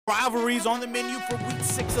Rivalries on the menu for week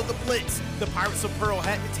 6 of the Blitz. The Pirates of Pearl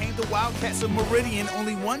had to tame the Wildcats of Meridian.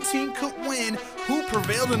 Only one team could win. Who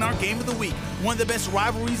prevailed in our game of the week? One of the best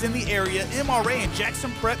rivalries in the area, MRA and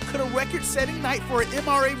Jackson Prep. Could a record-setting night for an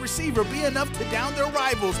MRA receiver be enough to down their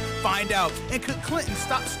rivals? Find out. And could Clinton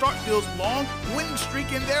stop Starkville's long winning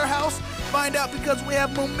streak in their house? Find out, because we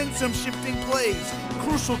have momentum-shifting plays,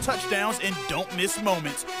 crucial touchdowns, and don't miss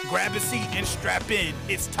moments. Grab a seat and strap in.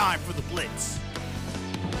 It's time for the Blitz.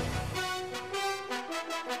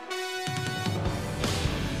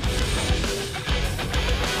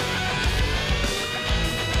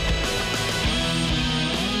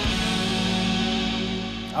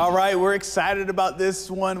 All right, we're excited about this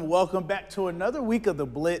one. Welcome back to another week of the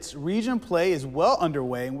Blitz. Region play is well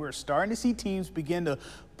underway, and we're starting to see teams begin to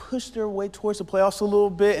push their way towards the playoffs a little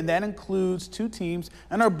bit, and that includes 2 teams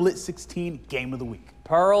in our Blitz 16 game of the week.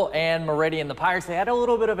 Pearl and Meridian. The Pirates, they had a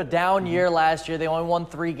little bit of a down year last year. They only won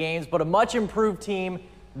 3 games, but a much improved team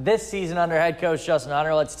this season under head coach Justin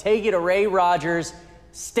Hunter. Let's take you to Ray Rogers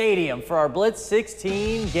Stadium for our Blitz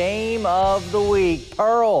 16 game of the week.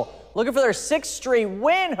 Pearl looking for their 6th straight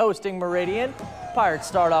win hosting Meridian. Pirates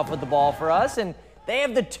start off with the ball for us, and they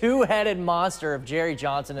have the 2-headed monster of Jerry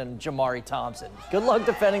Johnson and Jamari Thompson. Good luck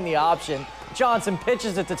defending the option. Johnson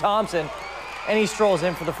pitches it to Thompson, and he strolls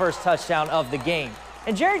in for the first touchdown of the game.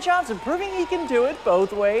 And Jerry Johnson proving he can do it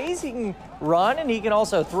both ways. He can run and he can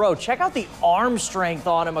also throw. Check out the arm strength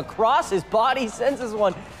on him across his body. Sends this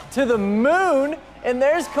one to the moon. And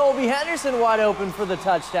there's Colby Henderson wide open for the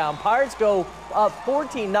touchdown. Pirates go up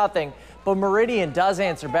 14-0, but Meridian does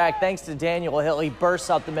answer back thanks to Daniel Hill. He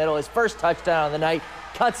bursts up the middle. His first touchdown of the night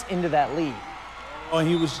cuts into that lead. Well,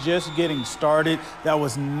 he was just getting started. That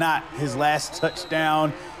was not his last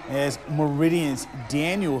touchdown, as Meridian's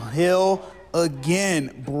Daniel Hill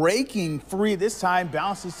again breaking free. This time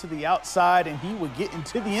bounces to the outside, and he would get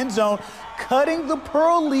into the end zone, cutting the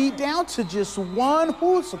Pearl lead down to just 1.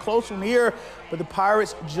 Ooh, it's a close one here. But the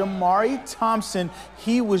Pirates, Jamari Thompson,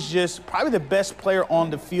 he was just probably the best player on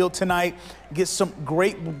the field tonight. Gets some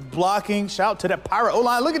great blocking. Shout out to that Pirate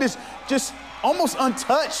O-line. Look at this, just almost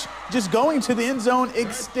untouched, just going to the end zone,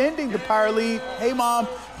 extending the Pirate lead. Hey, Mom,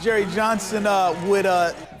 Jerry Johnson would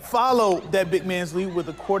follow that big man's lead with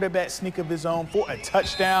a quarterback sneak of his own for a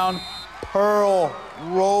touchdown. Pearl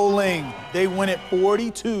rolling. They win it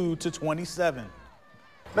 42-27.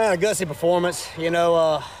 Man, a gutsy performance. You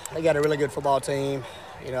know, they got a really good football team.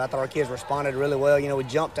 You know, I thought our kids responded really well. You know, we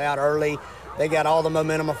jumped out early. They got all the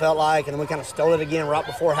momentum, I felt like, and then we kind of stole it again right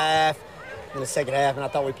before half in the second half, and I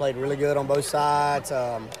thought we played really good on both sides.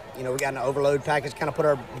 You know, we got an overload package, kind of put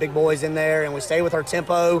our big boys in there, and we stayed with our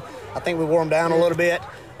tempo. I think we wore them down a little bit.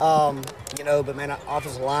 You know, but man,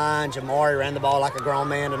 offensive line, Jamari ran the ball like a grown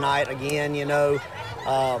man tonight again, you know.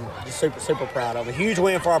 Just super proud of it. Huge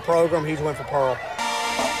win for our program, huge win for Pearl.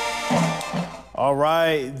 All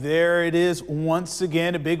right, there it is once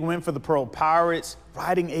again, a big win for the Pearl Pirates,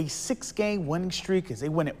 riding a 6-game winning streak as they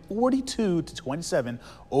win it 42-27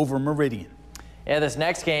 over Meridian. Yeah, this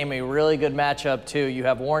next game, a really good matchup, too. You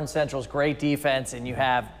have Warren Central's great defense, and you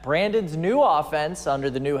have Brandon's new offense under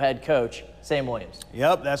the new head coach, Sam Williams.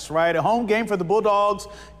 Yep, that's right. A home game for the Bulldogs.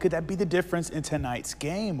 Could that be the difference in tonight's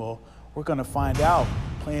game? Well, we're going to find out,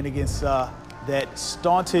 playing against that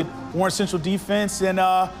staunted Warren Central defense. And,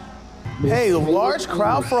 hey, a large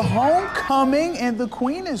crowd for homecoming, and the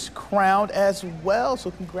queen is crowned as well. So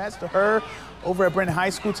congrats to her over at Brandon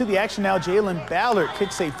High School. To the action now, Jalen Ballard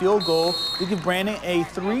kicks a field goal to give Brandon a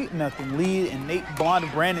 3-0 lead, and Nate Bond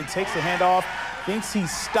of Brandon takes the handoff, thinks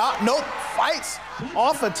he's stopped. Nope, fights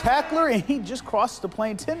off a tackler, and he just crosses the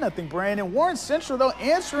plane. 10-0 Brandon. Warren Central, though,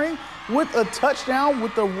 answering with a touchdown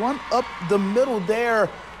with the run up the middle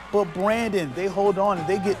there. But Brandon, they hold on and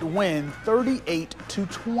they get the win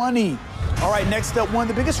 38-20. All right, next up, one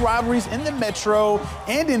of the biggest rivalries in the Metro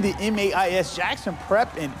and in the MAIS, Jackson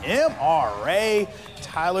Prep and MRA.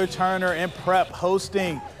 Tyler Turner and Prep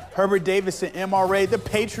hosting Herbert Davis and MRA, the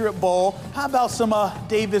Patriot Bowl. How about some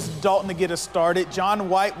Davis Dalton to get us started? John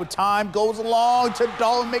White with time goes along to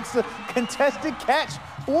Dalton, makes a contested catch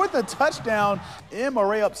for the touchdown.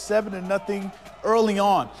 MRA up 7-0 early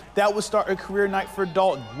on. That would start a career night for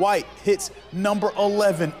Dalton. White hits number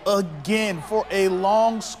 11 again for a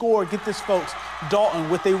long score. Get this, folks. Dalton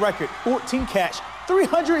with a record 14 catch,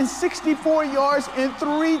 364 yards, and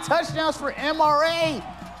 3 touchdowns for MRA.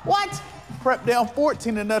 What? Prep down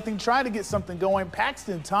 14-0, trying to get something going.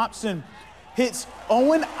 Paxton Thompson hits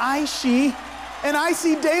Owen Ishii, and I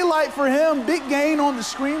see daylight for him. Big gain on the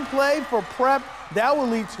screenplay for Prep. That would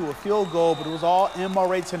lead to a field goal, but it was all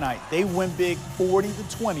MRA tonight. They win big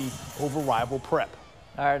 40-20 over rival Prep.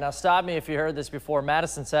 All right, now stop me if you heard this before.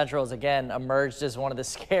 Madison Central has again emerged as one of the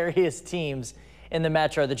scariest teams in the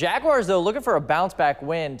Metro. The Jaguars, though, looking for a bounce-back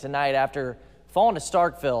win tonight after falling to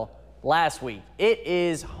Starkville last week. It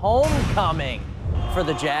is homecoming for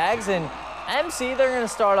the Jags, and MC, they're going to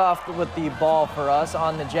start off with the ball for us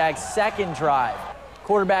on the Jags' second drive.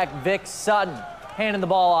 Quarterback Vic Sutton handing the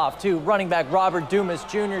ball off to running back Robert Dumas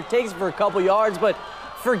Jr. Takes it for a couple yards, but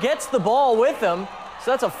forgets the ball with him. So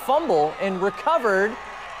that's a fumble and recovered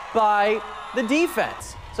by the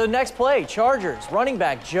defense. So next play, Chargers running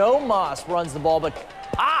back Joe Moss runs the ball, but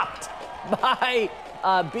popped by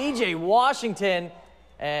B.J. Washington.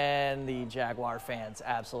 And the Jaguar fans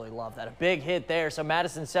absolutely love that. A big hit there. So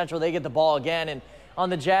Madison Central, they get the ball again. And on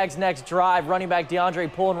the Jags' next drive, running back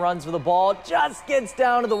DeAndre Pullen runs for the ball, just gets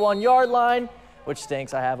down to the 1-yard line, which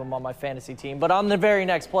stinks. I have him on my fantasy team. But on the very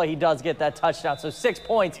next play, he does get that touchdown. So 6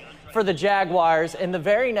 points for the Jaguars. And the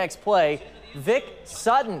very next play, Vic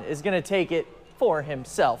Sutton is going to take it for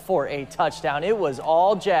himself for a touchdown. It was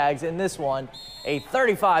all Jags in this one, a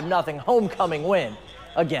 35-0 homecoming win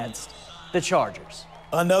against the Chargers.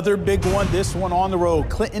 Another big one, this one on the road.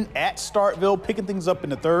 Clinton at Starkville, picking things up in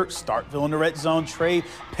the third. Starkville in the red zone. Trey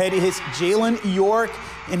Petty hits Jalen York,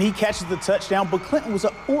 and he catches the touchdown. But Clinton was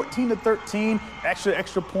up 14-13.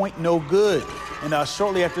 Extra point, no good. And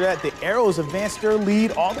shortly after that, the Arrows advanced their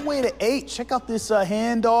lead all the way to 8. Check out this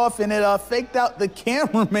handoff, and it faked out the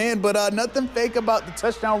cameraman, but nothing fake about the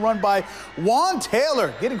touchdown run by Juan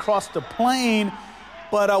Taylor getting across the plane.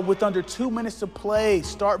 But with under 2 minutes to play,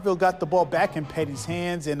 Starkville got the ball back in Petty's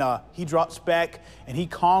hands, and he drops back, and he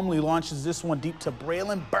calmly launches this one deep to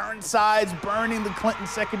Braylon Burnsides, burning the Clinton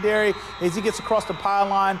secondary. As he gets across the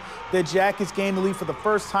pylon, the Jackets gain the lead for the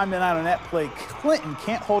first time tonight on that play. Clinton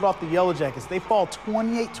can't hold off the Yellow Jackets. They fall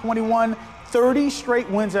 28-21, 30 straight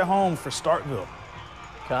wins at home for Starkville.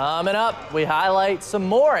 Coming up, we highlight some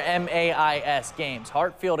more MAIS games.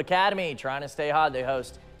 Hartfield Academy trying to stay hot. They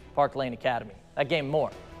host Park Lane Academy. That game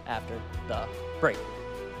more after the break.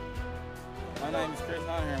 My name is Chris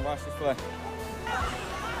Hunter, and watch this play.